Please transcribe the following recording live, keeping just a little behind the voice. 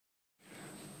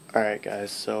Alright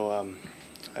guys, so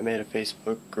I made a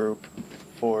Facebook group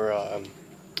for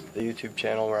the YouTube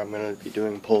channel where I'm going to be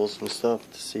doing polls and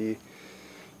stuff to see,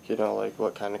 like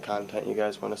what kind of content you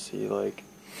guys want to see. Like,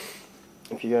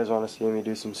 if you guys want to see me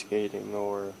do some skating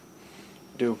or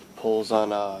do polls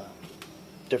on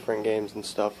different games and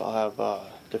stuff, I'll have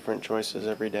different choices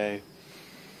every day.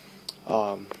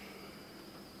 I'll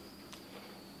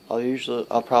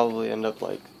probably end up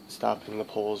like stopping the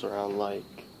polls around like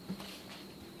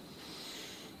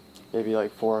maybe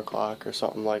like 4 o'clock or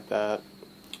something like that,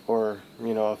 or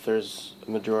if there's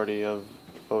a majority of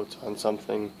votes on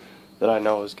something that I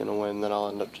know is gonna win, then I'll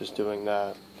end up just doing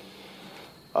that.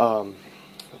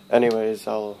 Anyways,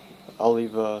 I'll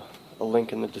leave a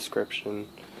link in the description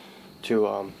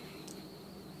to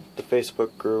the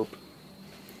Facebook group,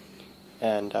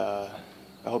 and I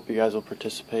hope you guys will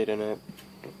participate in it.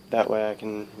 That way I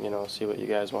can see what you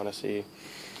guys want to see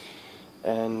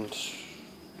and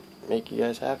make you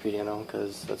guys happy,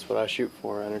 because that's what I shoot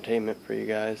for, entertainment for you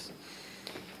guys.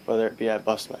 Whether it be I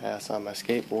bust my ass on my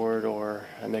skateboard or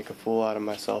I make a fool out of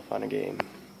myself on a game.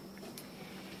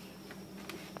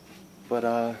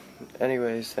 But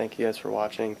anyways, thank you guys for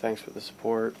watching. Thanks for the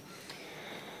support.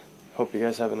 Hope you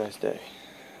guys have a nice day.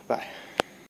 Bye.